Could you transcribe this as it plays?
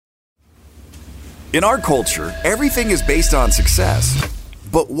In our culture, everything is based on success.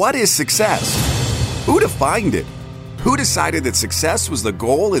 But what is success? Who defined it? Who decided that success was the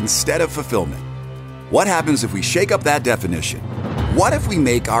goal instead of fulfillment? What happens if we shake up that definition? What if we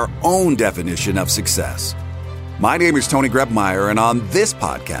make our own definition of success? My name is Tony Grebmeier, and on this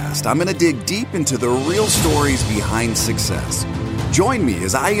podcast, I'm going to dig deep into the real stories behind success. Join me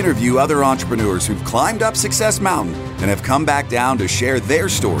as I interview other entrepreneurs who've climbed up Success Mountain and have come back down to share their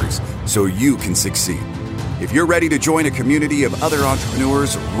stories so you can succeed. If you're ready to join a community of other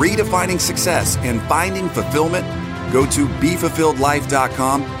entrepreneurs redefining success and finding fulfillment, go to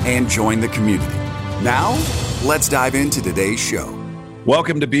BeFulfilledLife.com and join the community. Now, let's dive into today's show.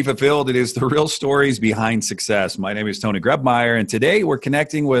 Welcome to Be Fulfilled. It is the real stories behind success. My name is Tony Grebmeier, and today we're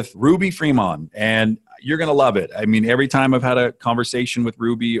connecting with Ruby Fremond, and you're going to love it. I mean, every time I've had a conversation with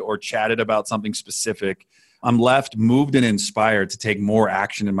Ruby or chatted about something specific, I'm left moved and inspired to take more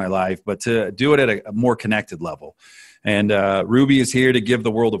action in my life, but to do it at a more connected level. And Ruby is here to give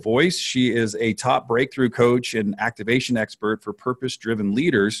the world a voice. She is a top breakthrough coach and activation expert for purpose-driven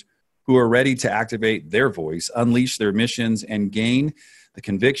leaders who are ready to activate their voice, unleash their missions, and gain the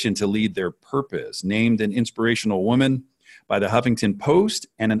conviction to lead their purpose. Named an inspirational woman by the Huffington Post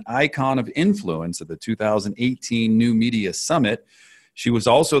and an icon of influence at the 2018 New Media Summit, she was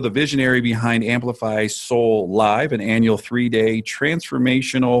also the visionary behind Amplify Soul Live, an annual 3-day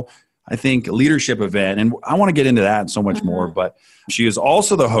transformational, leadership event. And I want to get into that and so much more, but she is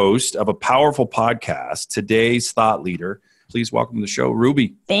also the host of a powerful podcast, Today's Thought Leader. Please welcome to the show,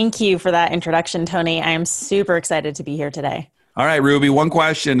 Ruby. Thank you for that introduction, Tony. I am super excited to be here today. All right, Ruby, one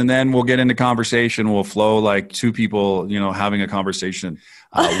question, and then we'll get into conversation. We'll flow like two people, having a conversation.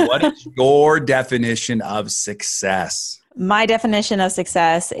 What is your definition of success? My definition of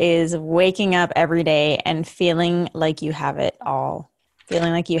success is waking up every day and feeling like you have it all,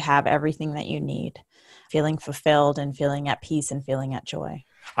 feeling like you have everything that you need, feeling fulfilled and feeling at peace and feeling at joy.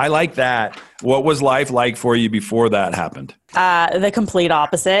 I like that. What was life like for you before that happened? The complete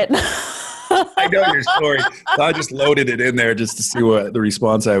opposite. I know your story. So I just loaded it in there just to see what the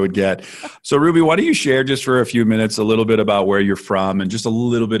response I would get. So Ruby, why don't you share just for a few minutes a little bit about where you're from and just a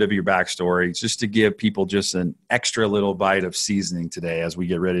little bit of your backstory, just to give people just an extra little bite of seasoning today as we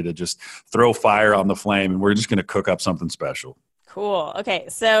get ready to just throw fire on the flame, and we're just going to cook up something special. Cool. Okay.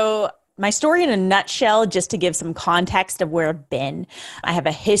 So my story in a nutshell, just to give some context of where I've been. I have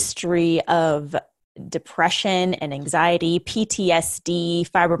a history of depression and anxiety, PTSD,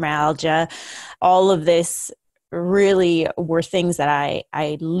 fibromyalgia. All of this really were things that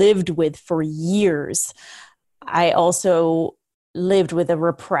I lived with for years. I also lived with a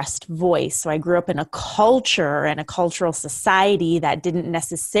repressed voice. So I grew up in a culture and a cultural society that didn't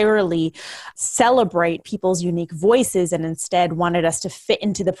necessarily celebrate people's unique voices and instead wanted us to fit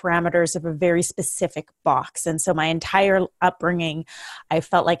into the parameters of a very specific box. And so my entire upbringing, I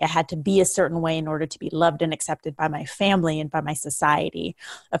felt like I had to be a certain way in order to be loved and accepted by my family and by my society.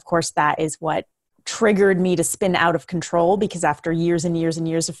 Of course, that is what triggered me to spin out of control, because after years and years and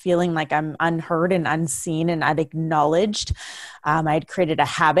years of feeling like I'm unheard and unseen and unacknowledged, I had created a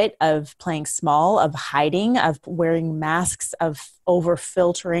habit of playing small, of hiding, of wearing masks, of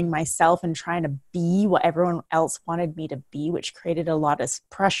over-filtering myself and trying to be what everyone else wanted me to be, which created a lot of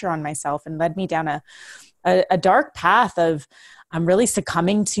pressure on myself and led me down a dark path of I'm really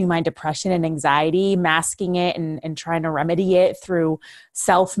succumbing to my depression and anxiety, masking it and trying to remedy it through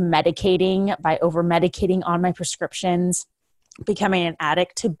self-medicating by over-medicating on my prescriptions, becoming an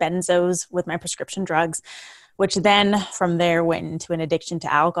addict to benzos with my prescription drugs, which then from there went into an addiction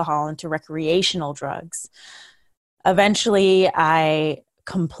to alcohol and to recreational drugs. Eventually, I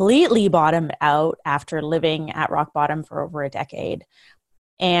completely bottomed out after living at rock bottom for over a decade.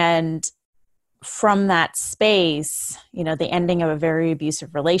 And from that space, the ending of a very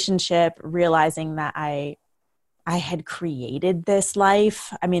abusive relationship, realizing that I had created this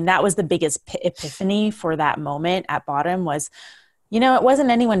life. I mean, that was the biggest epiphany for that moment at bottom was, it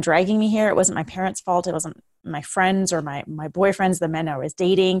wasn't anyone dragging me here. It wasn't my parents' fault. It wasn't my friends or my boyfriends, the men I was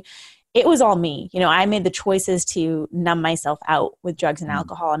dating. It was all me. I made the choices to numb myself out with drugs and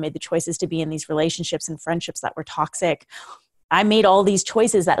alcohol. I made the choices to be in these relationships and friendships that were toxic. I made all these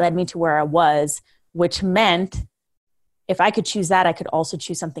choices that led me to where I was, which meant if I could choose that, I could also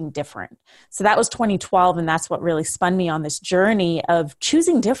choose something different. So that was 2012. And that's what really spun me on this journey of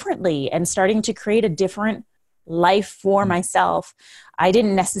choosing differently and starting to create a different life for myself. I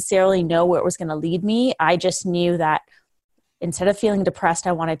didn't necessarily know where it was going to lead me. I just knew that instead of feeling depressed,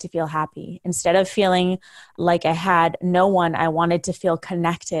 I wanted to feel happy. Instead of feeling like I had no one, I wanted to feel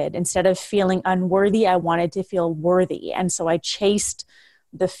connected. Instead of feeling unworthy, I wanted to feel worthy. And so I chased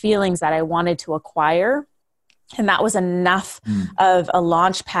the feelings that I wanted to acquire. And that was enough of a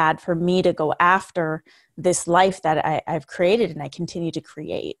launch pad for me to go after this life that I've created and I continue to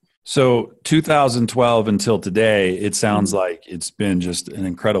create. So 2012 until today, it sounds like it's been just an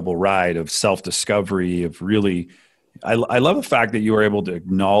incredible ride of self-discovery, of really, I love the fact that you were able to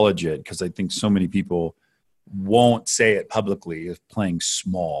acknowledge it, because I think so many people won't say it publicly, of playing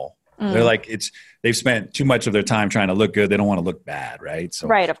small. They're like, they've spent too much of their time trying to look good. They don't want to look bad, right? So,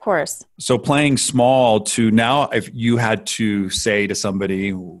 right, of course. So playing small to now, if you had to say to somebody,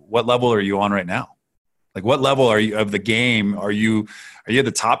 what level are you on right now? Like, what level are you of the game? Are you at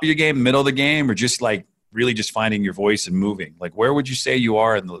the top of your game, middle of the game, or just like really just finding your voice and moving? Like, where would you say you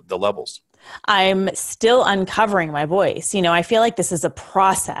are in the levels? I'm still uncovering my voice. I feel like this is a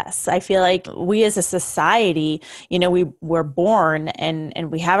process. I feel like we as a society, we're born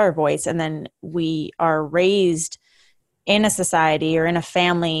and we have our voice, and then we are raised in a society or in a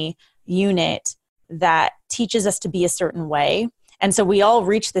family unit that teaches us to be a certain way. And so we all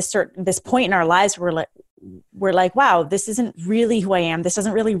reach this point in our lives where we're like, wow, this isn't really who I am. This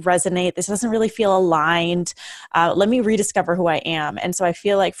doesn't really resonate. This doesn't really feel aligned. Let me rediscover who I am. And so I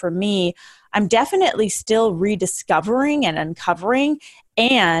feel like for me, I'm definitely still rediscovering and uncovering,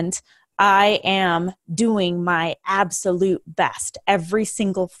 and I am doing my absolute best every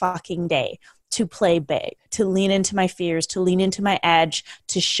single fucking day to play big, to lean into my fears, to lean into my edge,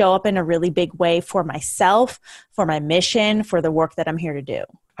 to show up in a really big way for myself, for my mission, for the work that I'm here to do.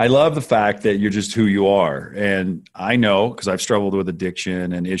 I love the fact that you're just who you are. And I know, because I've struggled with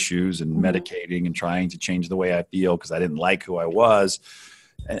addiction and issues and medicating and trying to change the way I feel because I didn't like who I was.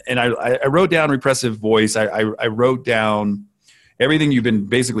 And I wrote down repressive voice. I wrote down everything you've been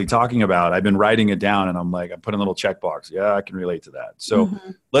basically talking about. I've been writing it down, and I'm like, I put in a little checkbox. Yeah, I can relate to that. So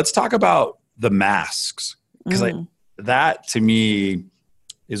let's talk about the masks, because that to me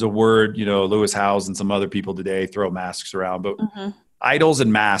is a word, Lewis Howes and some other people today throw masks around, but idols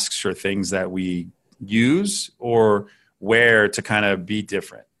and masks are things that we use or wear to kind of be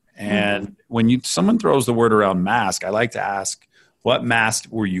different. And when someone throws the word around mask, I like to ask, what mask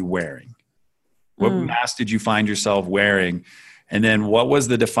were you wearing? What mask did you find yourself wearing? And then what was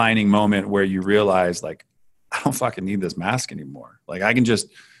the defining moment where you realized, like, I don't fucking need this mask anymore. Like,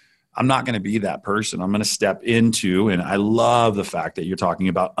 I'm not going to be that person. I'm going to step into, and I love the fact that you're talking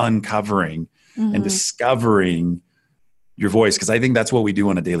about uncovering and discovering your voice, because I think that's what we do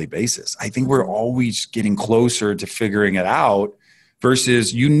on a daily basis. I think we're always getting closer to figuring it out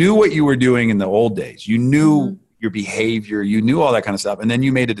versus you knew what you were doing in the old days. You knew your behavior, you knew all that kind of stuff. And then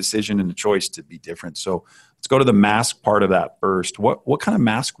you made a decision and a choice to be different. So let's go to the mask part of that first. What kind of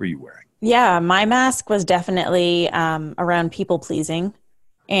mask were you wearing? Yeah, my mask was definitely around people pleasing.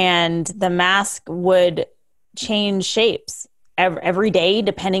 And the mask would change shapes every day,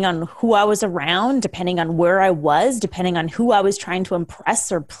 depending on who I was around, depending on where I was, depending on who I was trying to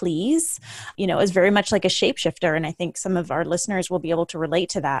impress or please. It was very much like a shapeshifter. And I think some of our listeners will be able to relate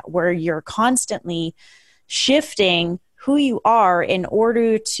to that, where you're constantly shifting who you are in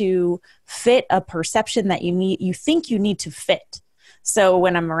order to fit a perception that you think you need to fit. So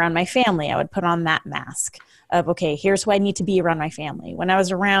when I'm around my family, I would put on that mask of, okay, here's who I need to be around my family. When I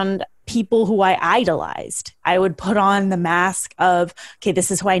was around people who I idolized, I would put on the mask of, okay, this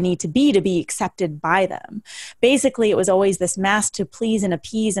is who I need to be accepted by them. Basically, it was always this mask to please and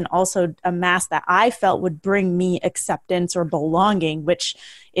appease, and also a mask that I felt would bring me acceptance or belonging, which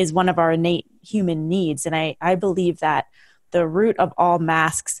is one of our innate human needs. And I believe that the root of all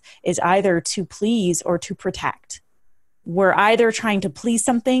masks is either to please or to protect. We're either trying to please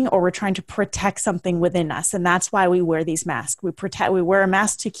something or we're trying to protect something within us. And that's why we wear these masks. We wear a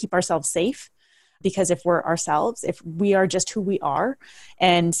mask to keep ourselves safe, because if we're ourselves, if we are just who we are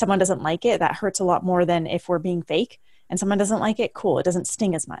and someone doesn't like it, that hurts a lot more than if we're being fake and someone doesn't like it. Cool. It doesn't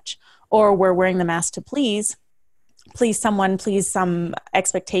sting as much. Or we're wearing the mask to please someone, please some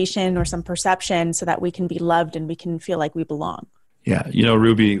expectation or some perception so that we can be loved and we can feel like we belong. Yeah.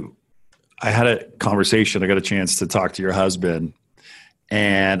 Ruby, I had a conversation. I got a chance to talk to your husband,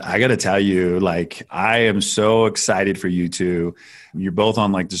 and I got to tell you, like, I am so excited for you two. You're both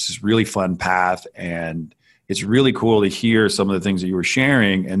on like this really fun path, and it's really cool to hear some of the things that you were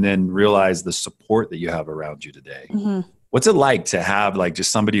sharing and then realize the support that you have around you today. What's it like to have like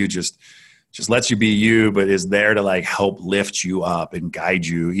just somebody who just lets you be you, but is there to like help lift you up and guide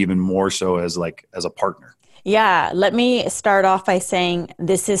you even more so as a partner? Yeah, let me start off by saying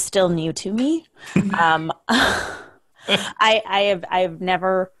this is still new to me. I've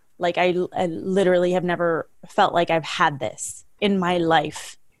never, I literally have never felt like I've had this in my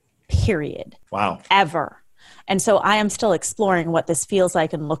life, period. Wow. Ever. And so I am still exploring what this feels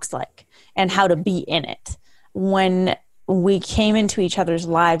like and looks like and how to be in it. When we came into each other's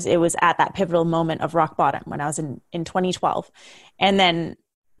lives, it was at that pivotal moment of rock bottom when I was in 2012. And then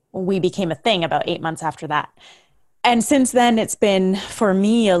we became a thing about 8 months after that. And since then, it's been, for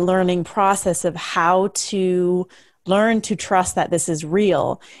me, a learning process of how to learn to trust that this is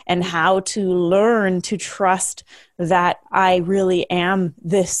real and how to learn to trust that I really am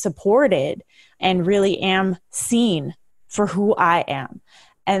this supported and really am seen for who I am.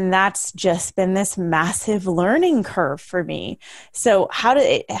 And that's just been this massive learning curve for me. So how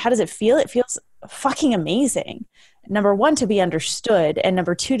does it feel? It feels fucking amazing. Number one, to be understood. And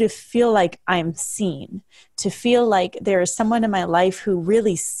number two, to feel like I'm seen, to feel like there is someone in my life who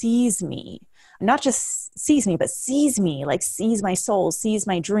really sees me, not just sees me, but sees me, like sees my soul, sees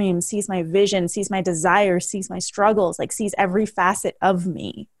my dreams, sees my vision, sees my desires, sees my struggles, like sees every facet of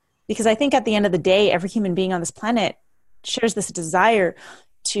me. Because I think at the end of the day, every human being on this planet shares this desire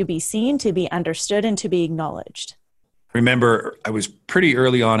to be seen, to be understood, and to be acknowledged. Remember, I was pretty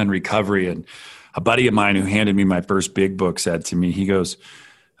early on in recovery, and a buddy of mine who handed me my first big book said to me, he goes,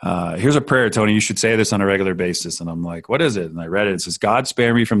 here's a prayer, Tony. You should say this on a regular basis. And I'm like, what is it? And I read it. It says, God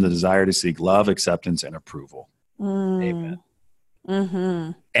spare me from the desire to seek love, acceptance, and approval. Amen.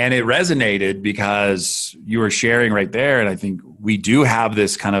 Mm-hmm. And it resonated because you were sharing right there. And I think we do have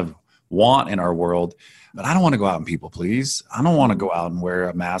this kind of want in our world, but I don't want to go out and people please. I don't want to go out and wear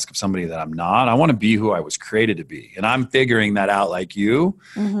a mask of somebody that I'm not. I want to be who I was created to be. And I'm figuring that out like you,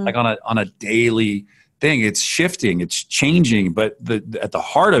 like on a daily thing. It's shifting, it's changing, but at the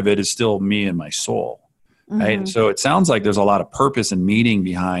heart of it is still me and my soul. Right. So it sounds like there's a lot of purpose and meaning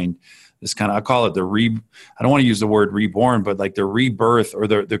behind this kind of, I call it I don't want to use the word reborn, but like the rebirth or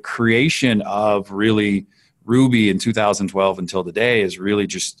the creation of really Ruby in 2012 until today is really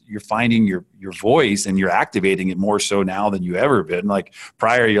just, you're finding your voice and you're activating it more so now than you ever been. Like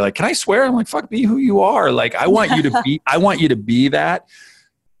prior, you're like, can I swear? I'm like, fuck, be who you are. Like, I want you to be that,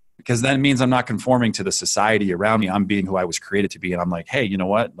 because then it means I'm not conforming to the society around me. I'm being who I was created to be. And I'm like, hey, you know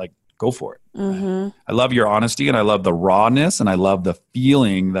what? Like, go for it. I love your honesty and I love the rawness and I love the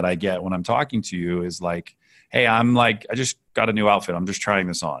feeling that I get when I'm talking to you is like, hey, I'm like, I just got a new outfit. I'm just trying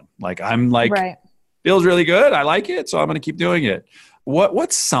this on. Like, I'm like, right. Feels really good. I like it. So I'm going to keep doing it.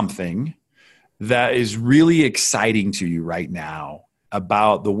 What's something that is really exciting to you right now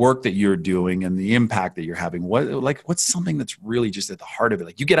about the work that you're doing and the impact that you're having? What's something that's really just at the heart of it?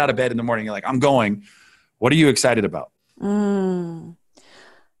 Like you get out of bed in the morning, you're like, I'm going. What are you excited about?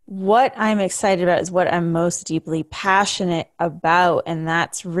 What I'm excited about is what I'm most deeply passionate about. And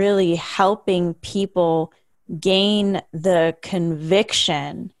that's really helping people gain the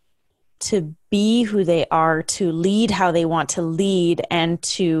conviction to be who they are, to lead how they want to lead, and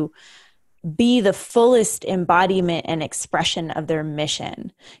to be the fullest embodiment and expression of their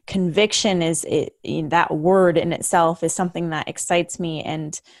mission. Conviction that word in itself is something that excites me.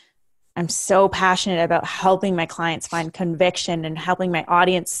 And I'm so passionate about helping my clients find conviction and helping my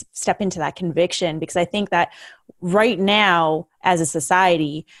audience step into that conviction, because I think that right now as a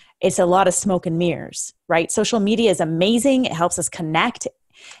society, it's a lot of smoke and mirrors, right? Social media is amazing. It helps us connect.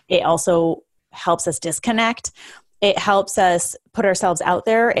 It also helps us disconnect. It helps us put ourselves out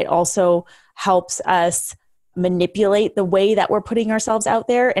there. It also helps us manipulate the way that we're putting ourselves out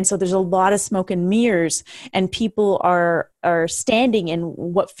there. And so there's a lot of smoke and mirrors, and people are standing in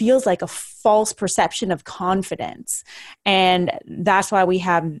what feels like a false perception of confidence. And that's why we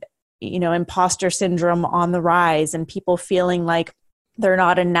have, imposter syndrome on the rise and people feeling like they're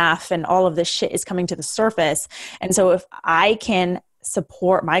not enough and all of this shit is coming to the surface. And so if I can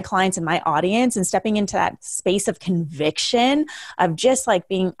support my clients and my audience and stepping into that space of conviction, of just like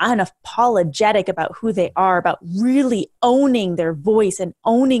being unapologetic about who they are, about really owning their voice and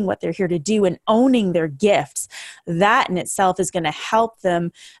owning what they're here to do and owning their gifts, that in itself is going to help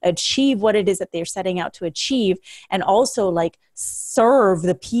them achieve what it is that they're setting out to achieve, and also like serve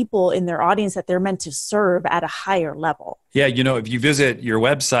the people in their audience that they're meant to serve at a higher level. Yeah, if you visit your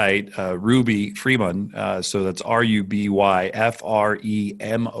website, Ruby Freemon, so that's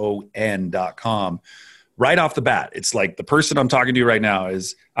RubyFreemon.com, right off the bat, it's like the person I'm talking to right now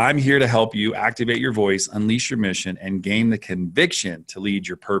is, I'm here to help you activate your voice, unleash your mission, and gain the conviction to lead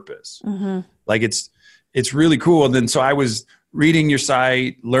your purpose. Like it's really cool. And then so I was reading your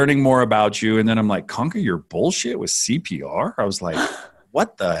site, learning more about you, and then I'm like, conquer your bullshit with CPR? I was like,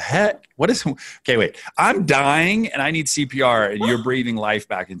 what the heck? Okay, wait, I'm dying and I need CPR and you're breathing life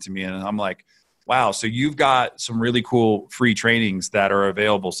back into me. And I'm like, wow. So you've got some really cool free trainings that are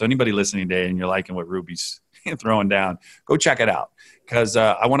available. So anybody listening today and you're liking what Ruby's throwing down. Go check it out. Because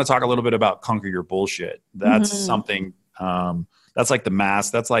I want to talk a little bit about Conquer Your Bullshit. That's something, that's like the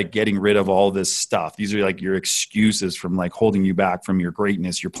mask. That's like getting rid of all this stuff. These are like your excuses from like holding you back from your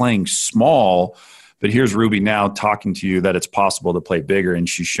greatness. You're playing small, but here's Ruby now talking to you that it's possible to play bigger, and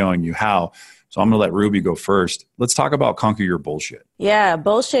she's showing you how. So I'm going to let Ruby go first. Let's talk about Conquer Your Bullshit. Yeah,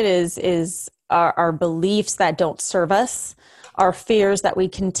 bullshit is our beliefs that don't serve us, our fears that we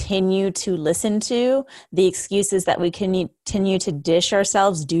continue to listen to, the excuses that we continue to dish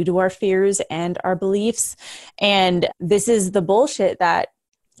ourselves due to our fears and our beliefs. And this is the bullshit that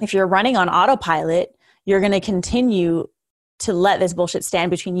if you're running on autopilot, you're going to continue to let this bullshit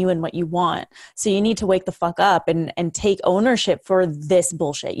stand between you and what you want. So you need to wake the fuck up and take ownership for this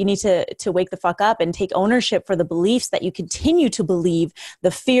bullshit. You need to wake the fuck up and take ownership for the beliefs that you continue to believe,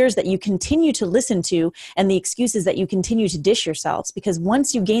 the fears that you continue to listen to, and the excuses that you continue to dish yourselves. Because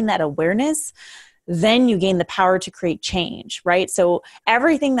once you gain that awareness, then you gain the power to create change, right? So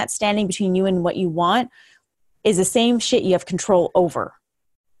everything that's standing between you and what you want is the same shit you have control over,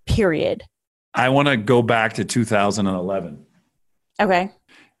 period. I want to go back to 2011. Okay.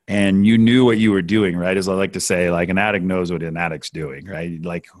 And you knew what you were doing, right? As I like to say, like an addict knows what an addict's doing, right?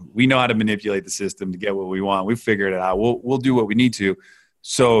 Like we know how to manipulate the system to get what we want. We figured it out. We'll do what we need to.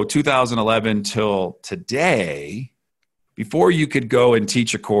 So 2011 till today, before you could go and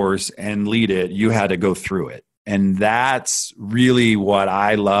teach a course and lead it, you had to go through it. And that's really what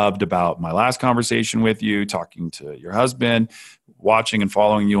I loved about my last conversation with you, talking to your husband, watching and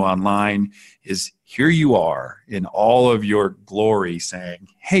following you online, is here you are in all of your glory saying,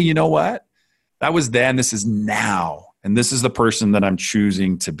 hey, you know what? That was then, this is now. And this is the person that I'm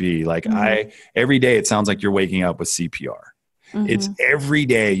choosing to be. Like every day it sounds like you're waking up with CPR. It's every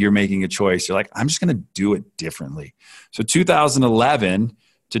day you're making a choice. You're like, I'm just going to do it differently. So 2011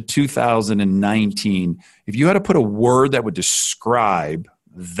 to 2019, if you had to put a word that would describe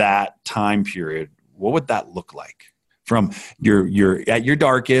that time period, what would that look like? From you're at your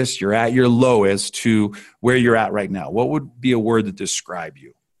darkest, you're at your lowest, to where you're at right now. What would be a word that describe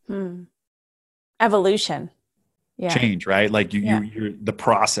you? Evolution. Yeah. Change, right? Like you're the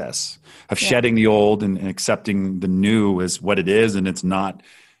process of shedding the old and accepting the new as what it is. And it's not,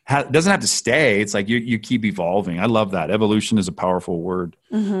 it doesn't have to stay. It's like you keep evolving. I love that. Evolution is a powerful word.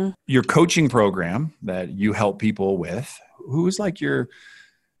 Your coaching program that you help people with, who's like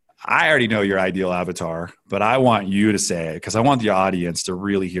I already know your ideal avatar, but I want you to say it because I want the audience to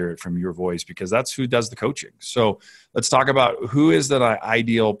really hear it from your voice, because that's who does the coaching. So let's talk about who is that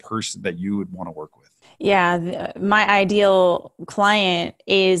ideal person that you would want to work with. Yeah, my ideal client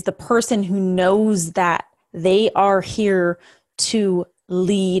is the person who knows that they are here to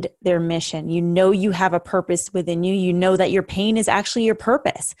lead their mission. You know you have a purpose within you. You know that your pain is actually your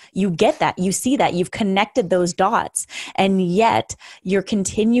purpose. You get that. You see that. You've connected those dots. And yet you're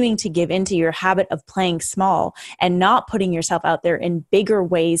continuing to give into your habit of playing small and not putting yourself out there in bigger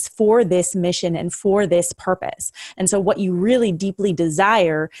ways for this mission and for this purpose. And so what you really deeply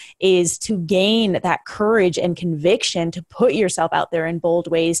desire is to gain that courage and conviction to put yourself out there in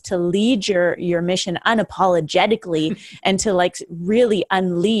bold ways, to lead your mission unapologetically and to like really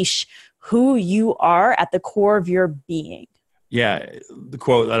unleash who you are at the core of your being. Yeah. The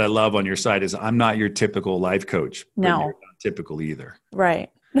quote that I love on your site is, I'm not your typical life coach. But no, you're not typical either.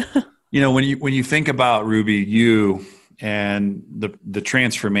 Right. You know, when you think about Ruby, you and the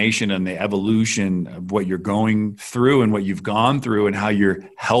transformation and the evolution of what you're going through and what you've gone through and how you're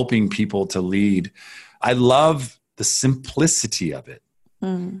helping people to lead, I love the simplicity of it.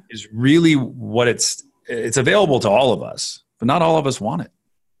 Is really what it's available to all of us. But not all of us want it.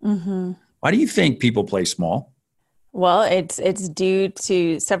 Why do you think people play small? Well, it's due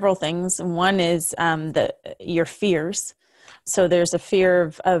to several things. One is your fears. So there's a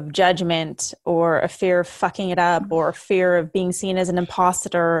fear of judgment, or a fear of fucking it up, or a fear of being seen as an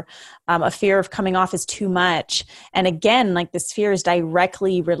imposter, a fear of coming off as too much. And again, like this fear is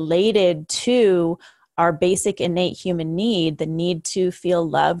directly related to our basic innate human need, the need to feel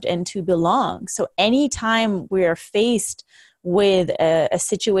loved and to belong. So anytime we are faced with a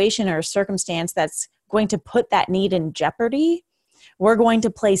situation or a circumstance that's going to put that need in jeopardy, we're going to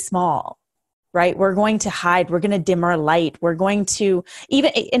play small, right? We're going to hide. We're going to dim our light. We're going to,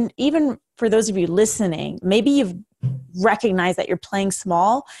 even for those of you listening, maybe you've recognized that you're playing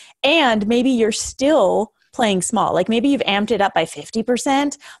small, and maybe you're still playing small. Like maybe you've amped it up by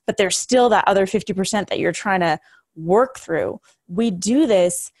 50%, but there's still that other 50% that you're trying to work through. We do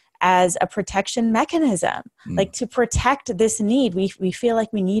this as a protection mechanism, like to protect this need. We feel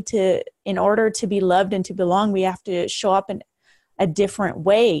like we need to, in order to be loved and to belong, we have to show up in a different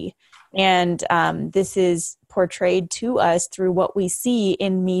way. And this is portrayed to us through what we see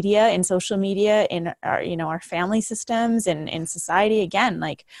in media, in social media, in our, our family systems, and in society. Again,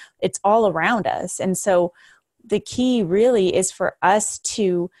 like, it's all around us. And so the key really is for us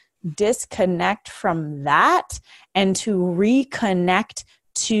to disconnect from that and to reconnect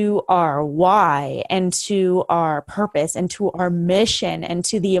to our why and to our purpose and to our mission and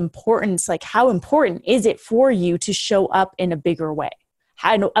to the importance, like, how important is it for you to show up in a bigger way?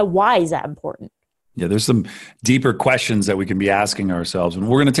 Why is that important? Yeah, there's some deeper questions that we can be asking ourselves. And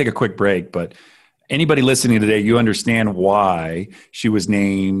we're going to take a quick break, but anybody listening today, you understand why she was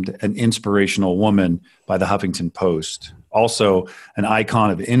named an inspirational woman by the Huffington Post. Also an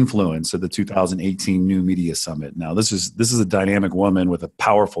icon of influence at the 2018 New Media Summit. Now, this is a dynamic woman with a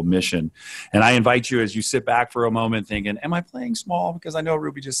powerful mission. And I invite you, as you sit back for a moment thinking, am I playing small? Because I know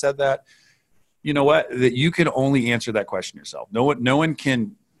Ruby just said that. You know what? That you can only answer that question yourself. No one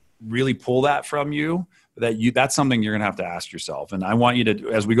can really pull that from you. That's something you're going to have to ask yourself. And I want you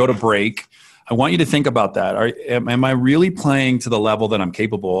to, as we go to break, I want you to think about that. Am I really playing to the level that I'm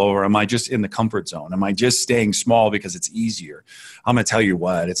capable, or am I just in the comfort zone? Am I just staying small because it's easier? I'm going to tell you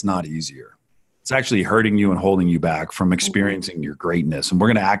what, it's not easier. It's actually hurting you and holding you back from experiencing your greatness. And we're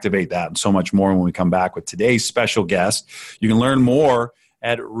going to activate that and so much more when we come back with today's special guest. You can learn more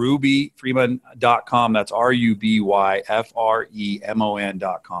at rubyfremon.com. That's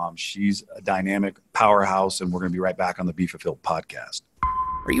RUBYFREMON.com. She's a dynamic powerhouse, and we're going to be right back on the Be Fulfilled podcast.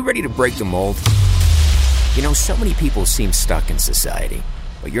 Are you ready to break the mold? You know, so many people seem stuck in society,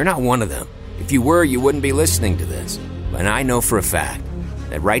 but you're not one of them. If you were, you wouldn't be listening to this. And I know for a fact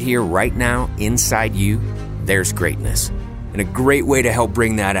that right here, right now, inside you, there's greatness. And a great way to help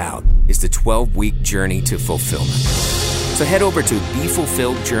bring that out is the 12-week journey to fulfillment. So head over to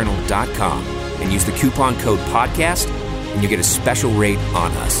BeFulfilledJournal.com and use the coupon code podcast, and you get a special rate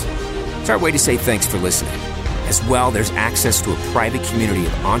on us. It's our way to say thanks for listening. As well, there's access to a private community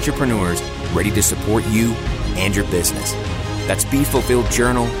of entrepreneurs ready to support you and your business. That's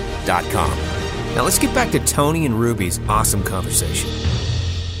BeFulfilledJournal.com. Now let's get back to Tony and Ruby's awesome conversation.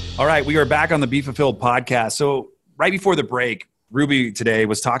 All right, we are back on the Be Fulfilled podcast. So right before the break, Ruby today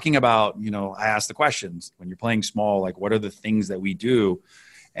was talking about, I asked the questions, when you're playing small, like, what are the things that we do,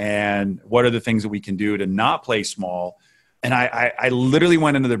 and what are the things that we can do to not play small? And I literally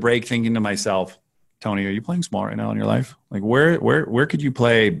went into the break thinking to myself, Tony, are you playing small right now in your life? Like, where could you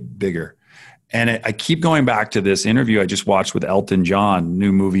play bigger? And I keep going back to this interview I just watched with Elton John,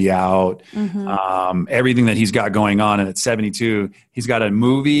 new movie out, everything that he's got going on. And at 72, he's got a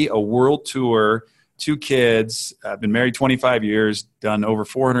movie, a world tour, 2 kids, been married 25 years, done over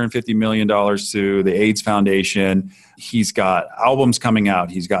 $450 million to the AIDS Foundation. He's got albums coming out.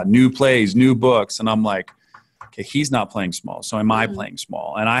 He's got new plays, new books. And I'm like, okay, he's not playing small. So am I playing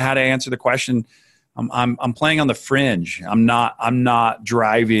small? And I had to answer the question. I'm playing on the fringe. I'm not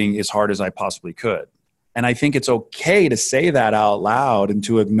driving as hard as I possibly could. And I think it's okay to say that out loud and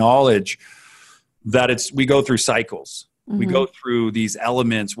to acknowledge that we go through cycles. We go through these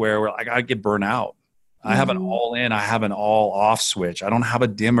elements where I gotta get burnt out. I have an all in, I have an all off switch. I don't have a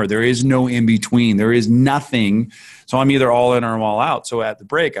dimmer. There is no in between. There is nothing. So I'm either all in or I'm all out. So at the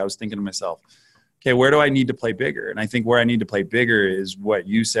break, I was thinking to myself, okay, where do I need to play bigger? And I think where I need to play bigger is what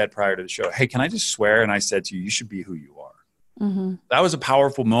you said prior to the show. Hey, can I just swear? And I said to you, you should be who you are. That was a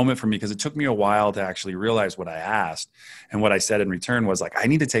powerful moment for me, because it took me a while to actually realize what I asked. And what I said in return was like, I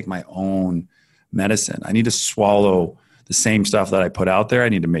need to take my own medicine. I need to swallow the same stuff that I put out there. I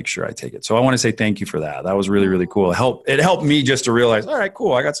need to make sure I take it. So I want to say thank you for that. That was really, really cool. It helped me just to realize, all right,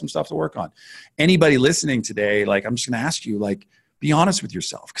 cool. I got some stuff to work on. Anybody listening today, like, I'm just going to ask you, like, be honest with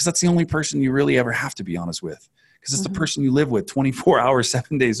yourself, because that's the only person you really ever have to be honest with, because it's the person you live with 24 hours,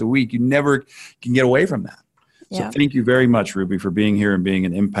 7 days a week. You never can get away from that. So thank you very much, Ruby, for being here and being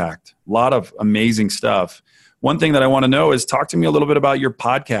an impact. A lot of amazing stuff. One thing that I want to know is, talk to me a little bit about your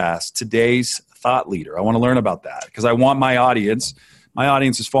podcast, Today's Thought Leader. I want to learn about that, because I want my audience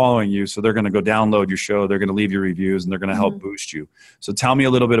is following you. So they're going to go download your show. They're going to leave your reviews, and they're going to help boost you. So tell me a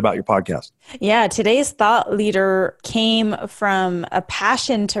little bit about your podcast. Yeah. Today's Thought Leader came from a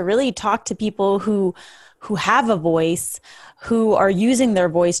passion to really talk to people who have a voice, who are using their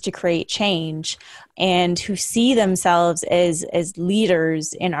voice to create change, and who see themselves as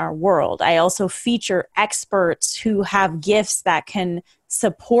leaders in our world. I also feature experts who have gifts that can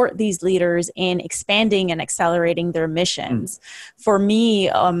support these leaders in expanding and accelerating their missions. For me,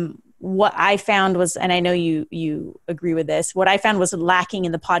 what I found was, and I know you agree with this, what I found was lacking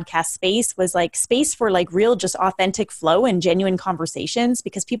in the podcast space was like space for like real, just authentic flow and genuine conversations,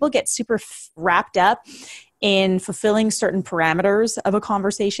 because people get super wrapped up in fulfilling certain parameters of a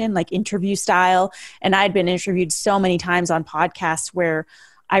conversation, like interview style. And I'd been interviewed so many times on podcasts where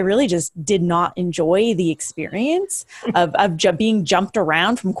I really just did not enjoy the experience of being jumped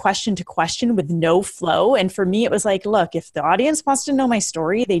around from question to question with no flow. And for me, it was like, look, if the audience wants to know my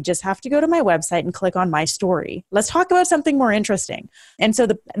story, they just have to go to my website and click on my story. Let's talk about something more interesting. And so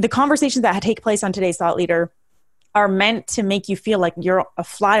the conversations that take place on Today's Thought Leader are meant to make you feel like you're a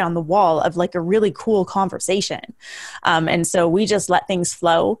fly on the wall of like a really cool conversation. And so we just let things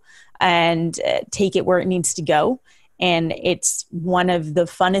flow and take it where it needs to go. And it's one of the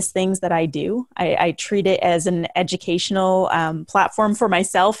funnest things that I do. I treat it as an educational platform for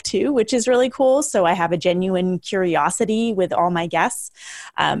myself too, which is really cool. So I have a genuine curiosity with all my guests.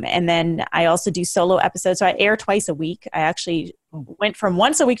 And then I also do solo episodes. So I air twice a week. I actually went from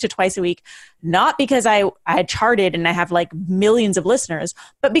once a week to twice a week, not because I had charted and I have like millions of listeners,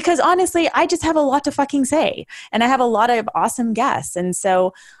 but because honestly, I just have a lot to fucking say. And I have a lot of awesome guests. And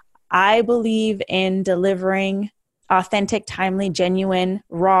so I believe in delivering authentic, timely, genuine,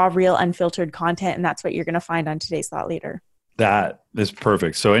 raw, real, unfiltered content. And that's what you're going to find on Today's Thought Leader. That is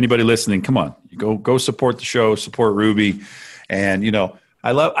perfect. So anybody listening, come on, go support the show, support Ruby. And, you know,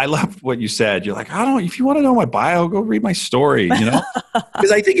 I love what you said. You're like, if you want to know my bio, go read my story, you know,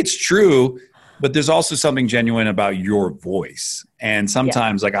 because I think it's true, but there's also something genuine about your voice. And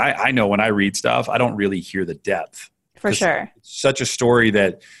sometimes like I know when I read stuff, I don't really hear the depth. For sure. It's such a story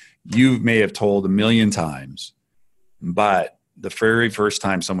that you may have told a million times, but the very first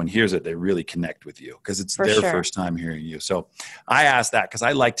time someone hears it, they really connect with you because it's their first time hearing you. So I ask that because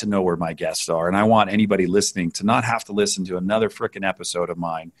I like to know where my guests are. And I want anybody listening to not have to listen to another freaking episode of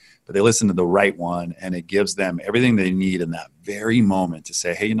mine, but they listen to the right one and it gives them everything they need in that very moment to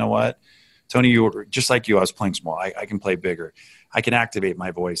say, hey, you know what, Tony, you were just like you. I was playing small. I can play bigger. I can activate my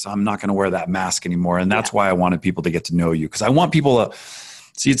voice. I'm not going to wear that mask anymore. And that's why I wanted people to get to know you because I want people to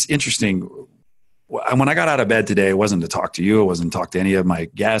see. It's interesting. When I got out of bed today, it wasn't to talk to you. It wasn't to talk to any of my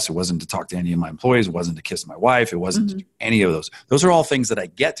guests. It wasn't to talk to any of my employees. It wasn't to kiss my wife. It wasn't to do any of those. Those are all things that I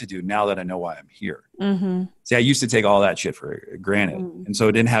get to do now that I know why I'm here. See, I used to take all that shit for granted. And so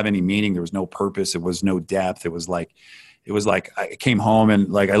it didn't have any meaning. There was no purpose. It was no depth. It was like I came home and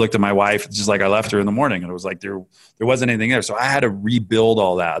like I looked at my wife just like I left her in the morning and it was like there wasn't anything there. So I had to rebuild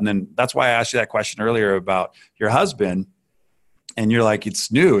all that. And then that's why I asked you that question earlier about your husband. And you're like,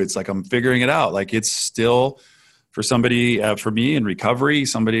 it's new. It's like, I'm figuring it out. Like it's still for somebody, for me in recovery,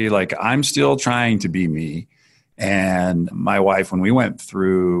 somebody like I'm still trying to be me. And my wife, when we went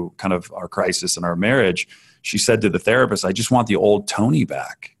through kind of our crisis in our marriage, she said to the therapist, I just want the old Tony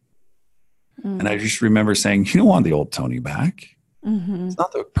back. And I just remember saying, you don't want the old Tony back. It's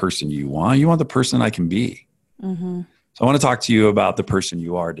not the person you want. You want the person I can be. So I want to talk to you about the person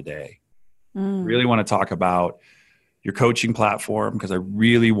you are today. Really want to talk about your coaching platform, because I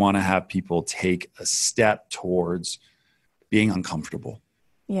really want to have people take a step towards being uncomfortable.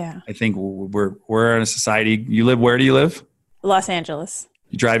 Yeah. I think we're in a society. Where do you live? Los Angeles.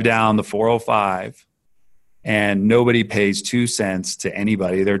 You drive down the 405 and nobody pays 2 cents to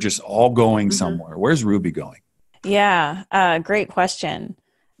anybody. They're just all going somewhere. Where's Ruby going? Yeah. Great question.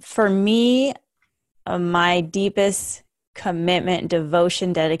 For me, my deepest commitment,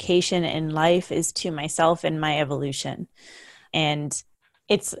 devotion, dedication in life is to myself and my evolution. And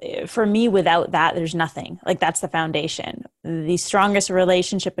it's for me, without that, there's nothing. Like that's the foundation. The strongest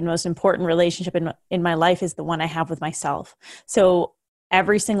relationship and most important relationship in my life is the one I have with myself. So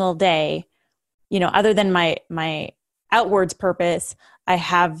every single day, you know, other than my outwards purpose, I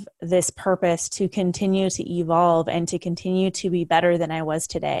have this purpose to continue to evolve and to continue to be better than I was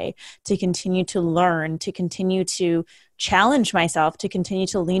today, to continue to learn, to continue to challenge myself, to continue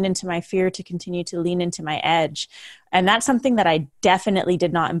to lean into my fear, to continue to lean into my edge. And that's something that I definitely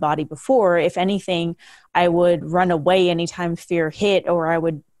did not embody before. If anything, I would run away anytime fear hit, or I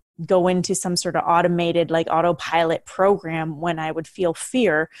would go into some sort of automated, like autopilot program when I would feel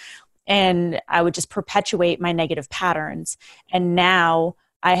fear. And I would just perpetuate my negative patterns. And now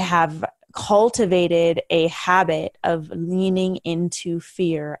I have cultivated a habit of leaning into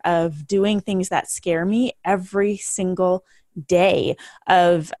fear, of doing things that scare me every single day,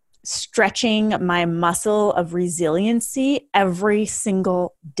 of stretching my muscle of resiliency every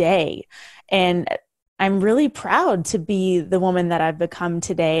single day. And I'm really proud to be the woman that I've become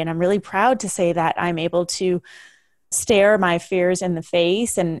today. And I'm really proud to say that I'm able to stare my fears in the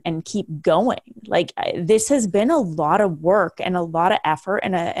face and keep going. Like this has been a lot of work and a lot of effort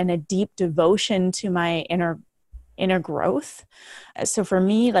and a deep devotion to my inner growth. So for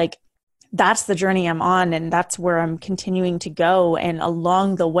me, like that's the journey I'm on, and that's where I'm continuing to go. And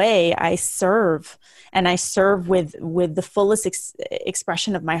along the way, I serve, and I serve with the fullest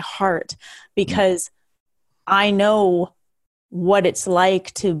expression of my heart, because I know what it's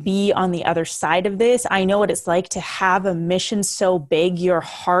like to be on the other side of this. I know what it's like to have a mission so big your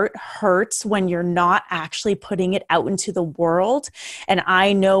heart hurts when you're not actually putting it out into the world. And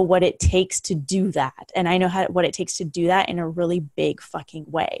I know what it takes to do that. And I know what it takes to do that in a really big fucking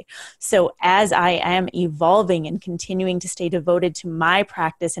way. So as I am evolving and continuing to stay devoted to my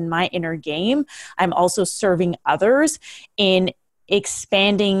practice and my inner game, I'm also serving others in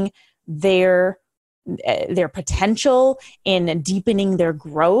expanding their potential, in deepening their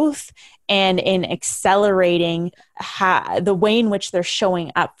growth, and in accelerating the way in which they're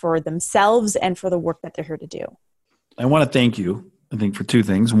showing up for themselves and for the work that they're here to do. I want to thank you, I think, for two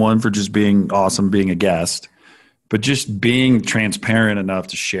things. One, for just being awesome, being a guest, but just being transparent enough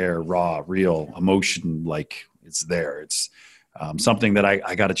to share raw, real emotion like it's there. It's something that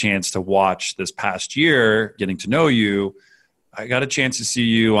I got a chance to watch this past year, getting to know you. I got a chance to see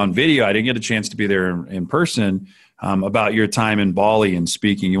you on video. I didn't get a chance to be there in person, about your time in Bali and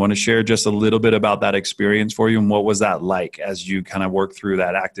speaking. You want to share just a little bit about that experience for you, and what was that like as you kind of work through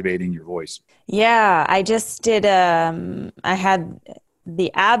that, activating your voice? Yeah, I just did, I had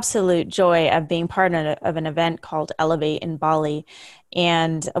the absolute joy of being part of an event called Elevate in Bali.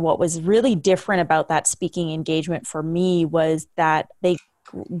 And what was really different about that speaking engagement for me was that they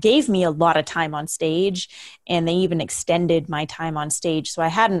gave me a lot of time on stage, and they even extended my time on stage. So I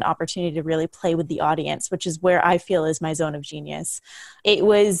had an opportunity to really play with the audience, which is where I feel is my zone of genius. It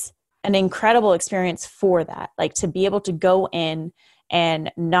was an incredible experience for that, like to be able to go in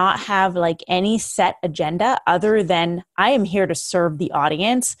and not have like any set agenda other than I am here to serve the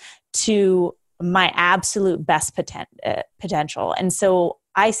audience to my absolute best potential. And so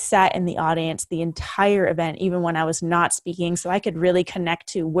I sat in the audience the entire event, even when I was not speaking, so I could really connect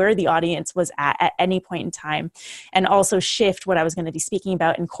to where the audience was at any point in time, and also shift what I was going to be speaking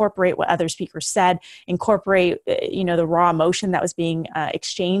about, incorporate what other speakers said, incorporate, the raw emotion that was being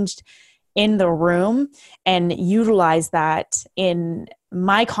exchanged in the room, and utilize that in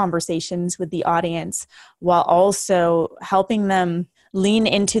my conversations with the audience, while also helping them lean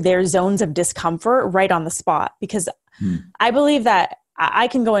into their zones of discomfort right on the spot. Because I believe that I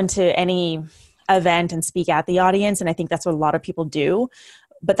can go into any event and speak at the audience, and I think that's what a lot of people do,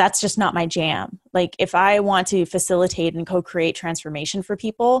 but that's just not my jam. Like, if I want to facilitate and co-create transformation for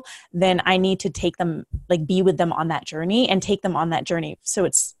people, then I need to take them, like be with them on that journey and take them on that journey. So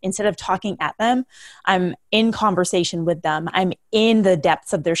it's, instead of talking at them, I'm in conversation with them. I'm in the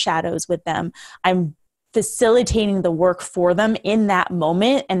depths of their shadows with them. I'm facilitating the work for them in that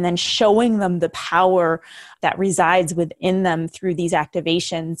moment, and then showing them the power that resides within them through these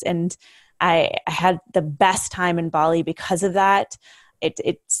activations. And I had the best time in Bali because of that.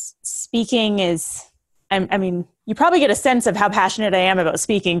 It's speaking is, I mean, you probably get a sense of how passionate I am about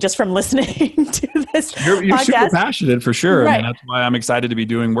speaking just from listening to this You're podcast. super passionate for sure. Right. I mean, that's why I'm excited to be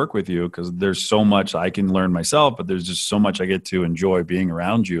doing work with you, because there's so much I can learn myself, but there's just so much I get to enjoy being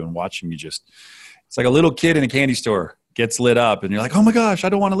around you and watching you. Just, it's like a little kid in a candy store gets lit up and you're like, oh my gosh, I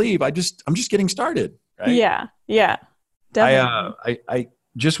don't want to leave. I'm just getting started. Right? Yeah, definitely. I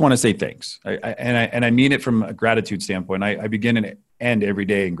just want to say thanks. I mean it from a gratitude standpoint. I begin and end every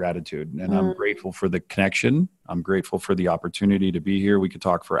day in gratitude, and I'm grateful for the connection. I'm grateful for the opportunity to be here. We could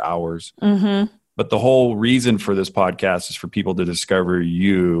talk for hours, but the whole reason for this podcast is for people to discover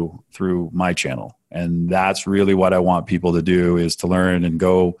you through my channel. And that's really what I want people to do, is to learn and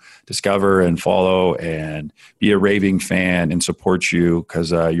go discover and follow and be a raving fan and support you,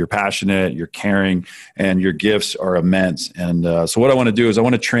 because you're passionate, you're caring, and your gifts are immense. And so what I want to do is I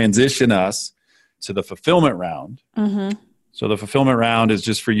want to transition us to the fulfillment round. So the fulfillment round is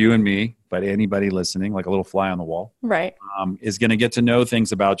just for you and me, but anybody listening, like a little fly on the wall, Right. Is going to get to know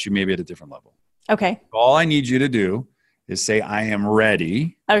things about you maybe at a different level. Okay. All I need you to do is say, I am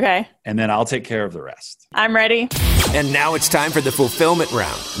ready. Okay. And then I'll take care of the rest. I'm ready. And now it's time for the fulfillment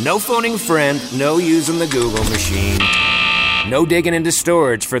round. No phoning friend, no using the Google machine, no digging into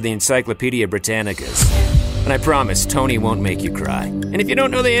storage for the Encyclopedia Britannicas. And I promise Tony won't make you cry. And if you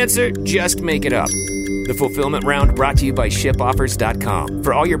don't know the answer, just make it up. The fulfillment round brought to you by shipoffers.com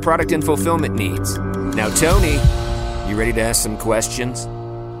for all your product and fulfillment needs. Now, Tony, you ready to ask some questions?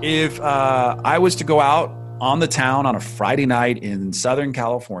 If I was to go out on the town on a Friday night in Southern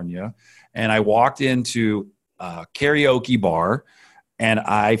California, and I walked into a karaoke bar and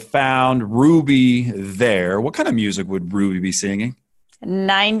I found Ruby there, what kind of music would Ruby be singing?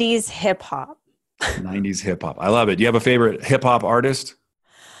 90s hip hop. 90s hip hop. I love it. Do you have a favorite hip hop artist?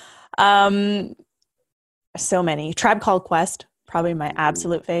 So many. Tribe Called Quest, probably my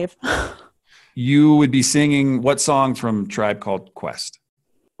absolute fave. You would be singing what song from Tribe Called Quest?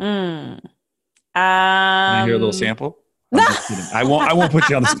 Can I hear a little sample? I'm just kidding. I won't put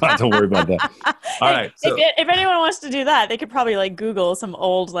you on the spot. Don't worry about that. All right. So, if anyone wants to do that, they could probably like Google some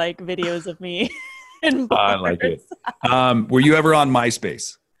old like videos of me. I like it. Were you ever on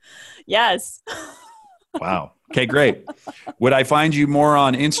MySpace? Yes. Wow. Okay, great. Would I find you more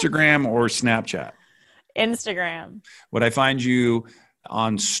on Instagram or Snapchat? Instagram. Would I find you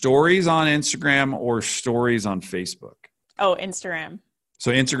on stories on Instagram or stories on Facebook? Oh, Instagram.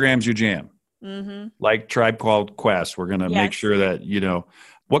 So Instagram's your jam. Mm-hmm. Like Tribe Called Quest. We're going to Yes. make sure that,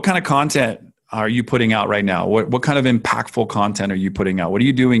 what kind of content are you putting out right now? What kind of impactful content are you putting out? What are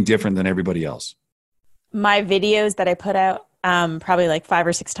you doing different than everybody else? My videos that I put out probably like 5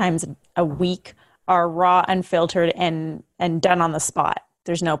 or 6 times a week are raw, unfiltered, and done on the spot.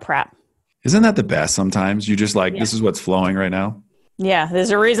 There's no prep. Isn't that the best sometimes? You just this is what's flowing right now. Yeah,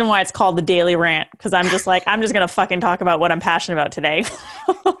 there's a reason why it's called the Daily Rant, because I'm just going to fucking talk about what I'm passionate about today.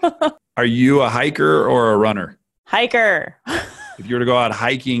 Are you a hiker or a runner? Hiker. If you were to go out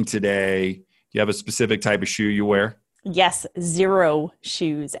hiking today, do you have a specific type of shoe you wear? Yes, Xero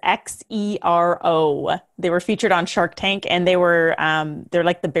shoes, Xero. They were featured on Shark Tank, and they were they're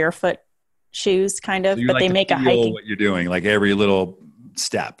like the barefoot shoes kind of, So but they make a hiking. What you're doing, like every little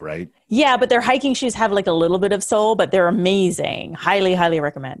step, right? Yeah, but their hiking shoes have like a little bit of sole, but they're amazing. Highly, highly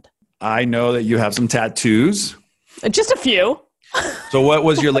recommend. I know that you have some tattoos. Just a few. So what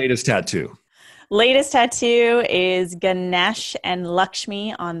was your latest tattoo? Latest tattoo is Ganesh and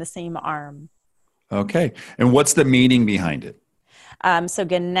Lakshmi on the same arm. Okay. And what's the meaning behind it? So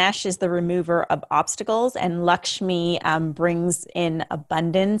Ganesh is the remover of obstacles, and Lakshmi brings in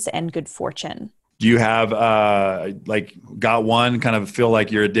abundance and good fortune. Do you have got one, kind of feel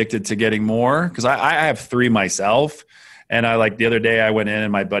like you're addicted to getting more? Because I have 3 myself. And the other day I went in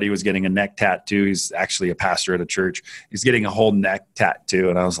and my buddy was getting a neck tattoo. He's actually a pastor at a church. He's getting a whole neck tattoo.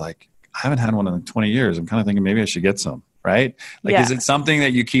 And I was like, I haven't had one in 20 years. I'm kind of thinking maybe I should get some, right? Is it something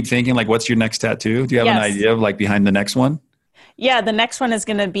that you keep thinking, what's your next tattoo? Do you have an idea of behind the next one? Yeah, the next one is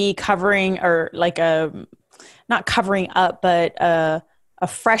going to be covering, or not covering up, but a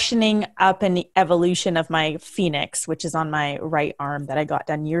freshening up and evolution of my phoenix, which is on my right arm that I got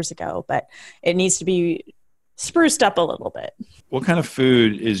done years ago, but it needs to be spruced up a little bit. What kind of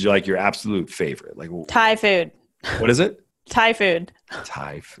food is your absolute favorite? Thai food. What is it? Thai food.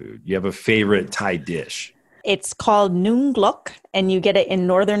 Thai food. You have a favorite Thai dish? It's called Nung Glok, and you get it in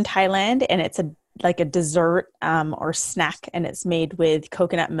northern Thailand, and it's a dessert or snack, and it's made with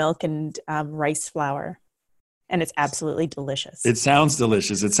coconut milk and rice flour. And it's absolutely delicious. It sounds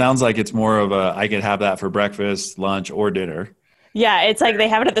delicious. It sounds like it's more of I could have that for breakfast, lunch, or dinner. Yeah, it's like they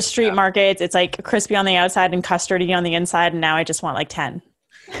have it at the street markets. It's like crispy on the outside and custardy on the inside. And now I just want 10.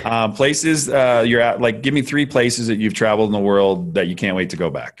 Places you're at, give me 3 places that you've traveled in the world that you can't wait to go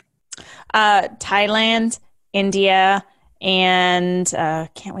back. Thailand, India, and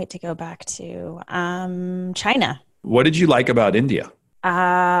can't wait to go back to China. What did you like about India?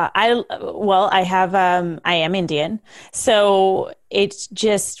 I am Indian. So it's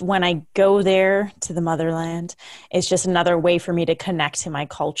just when I go there to the motherland, it's just another way for me to connect to my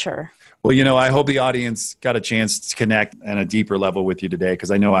culture. Well, I hope the audience got a chance to connect on a deeper level with you today, because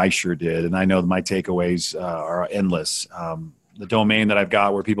I know I sure did. And I know my takeaways are endless. The domain that I've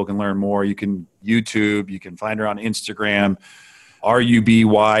got where people can learn more, you can YouTube, you can find her on Instagram,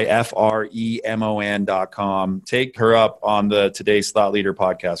 RUBYFREMON.com. Take her up on the Today's Thought Leader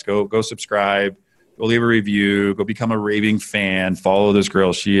podcast. Go subscribe, go leave a review, go become a raving fan, follow this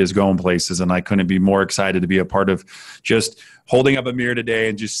girl. She is going places, and I couldn't be more excited to be a part of just holding up a mirror today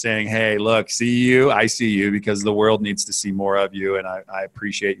and just saying, hey, look, I see you, because the world needs to see more of you. And I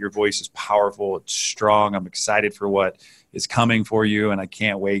appreciate your voice is powerful. It's strong. I'm excited for what is coming for you. And I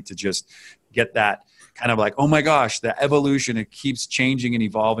can't wait to just get that kind of oh my gosh, the evolution, it keeps changing and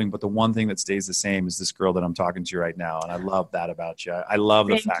evolving. But the one thing that stays the same is this girl that I'm talking to right now. And I love that about you. I love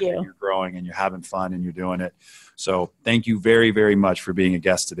the fact that you're growing and you're having fun and you're doing it. So thank you very, very much for being a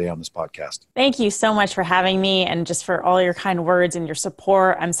guest today on this podcast. Thank you so much for having me, and just for all your kind words and your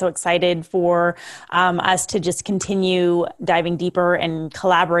support. I'm so excited for us to just continue diving deeper and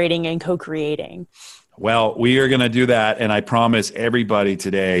collaborating and co-creating. Well, we are going to do that. And I promise everybody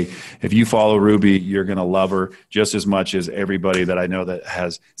today, if you follow Ruby, you're going to love her just as much as everybody that I know that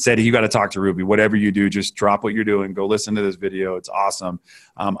has said, you got to talk to Ruby. Whatever you do, just drop what you're doing. Go listen to this video. It's awesome.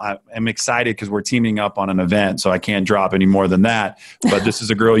 I'm excited because we're teaming up on an event, so I can't drop any more than that. But this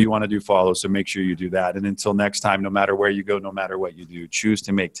is a girl you want to do follow, so make sure you do that. And until next time, no matter where you go, no matter what you do, choose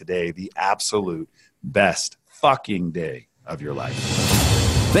to make today the absolute best fucking day of your life.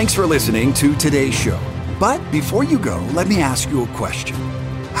 Thanks for listening to today's show. But before you go, let me ask you a question.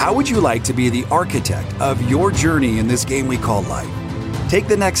 How would you like to be the architect of your journey in this game we call life? Take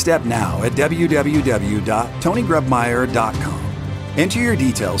the next step now at www.tonygrubmeyer.com. Enter your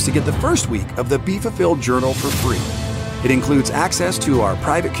details to get the first week of the Be Fulfilled Journal for free. It includes access to our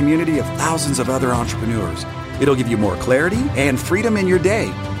private community of thousands of other entrepreneurs. It'll give you more clarity and freedom in your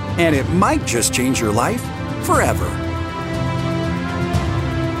day, and it might just change your life forever.